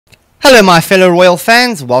Hello my fellow royal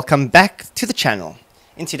fans, welcome back to the channel.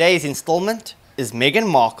 In today's installment, is Meghan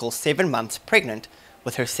Markle 7 months pregnant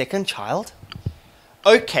with her second child?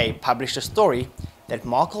 OK published a story that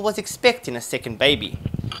Markle was expecting a second baby.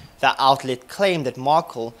 The outlet claimed that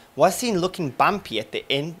Markle was seen looking bumpy at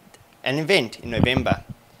an event in November.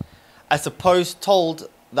 A source told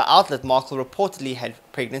the outlet Markle reportedly had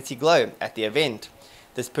pregnancy glow at the event.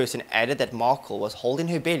 This person added that Markle was holding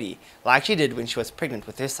her belly like she did when she was pregnant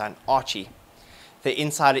with her son Archie. The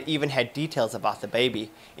insider even had details about the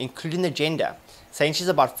baby, including the gender, saying she's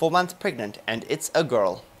about 4 months pregnant and it's a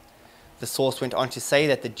girl. The source went on to say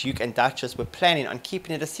that the Duke and Duchess were planning on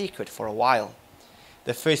keeping it a secret for a while.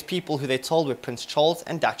 The first people who they told were Prince Charles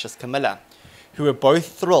and Duchess Camilla, who were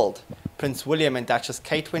both thrilled. Prince William and Duchess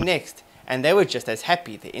Kate were next, and they were just as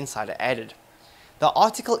happy, the insider added. The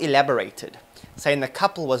article elaborated, saying the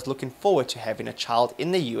couple was looking forward to having a child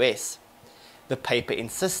in the US. The paper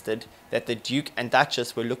insisted that the Duke and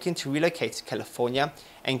Duchess were looking to relocate to California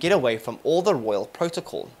and get away from all the royal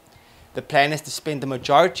protocol. The plan is to spend the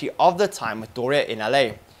majority of the time with Doria in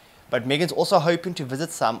LA, but Meghan's also hoping to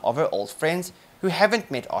visit some of her old friends who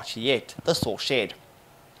haven't met Archie yet, the source shared.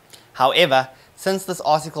 However, since this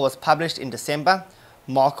article was published in December,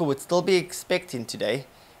 Markle would still be expecting today,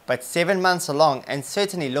 but 7 months along and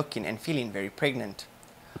certainly looking and feeling very pregnant.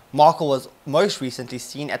 Markle was most recently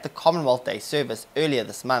seen at the Commonwealth Day service earlier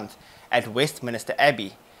this month at Westminster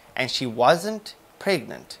Abbey, and she wasn't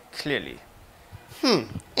pregnant, clearly.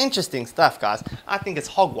 Interesting stuff, guys. I think it's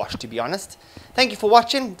hogwash, to be honest. Thank you for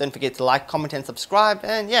watching. Don't forget to like, comment and subscribe,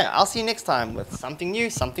 and yeah, I'll see you next time with something new,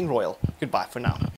 something royal. Goodbye for now.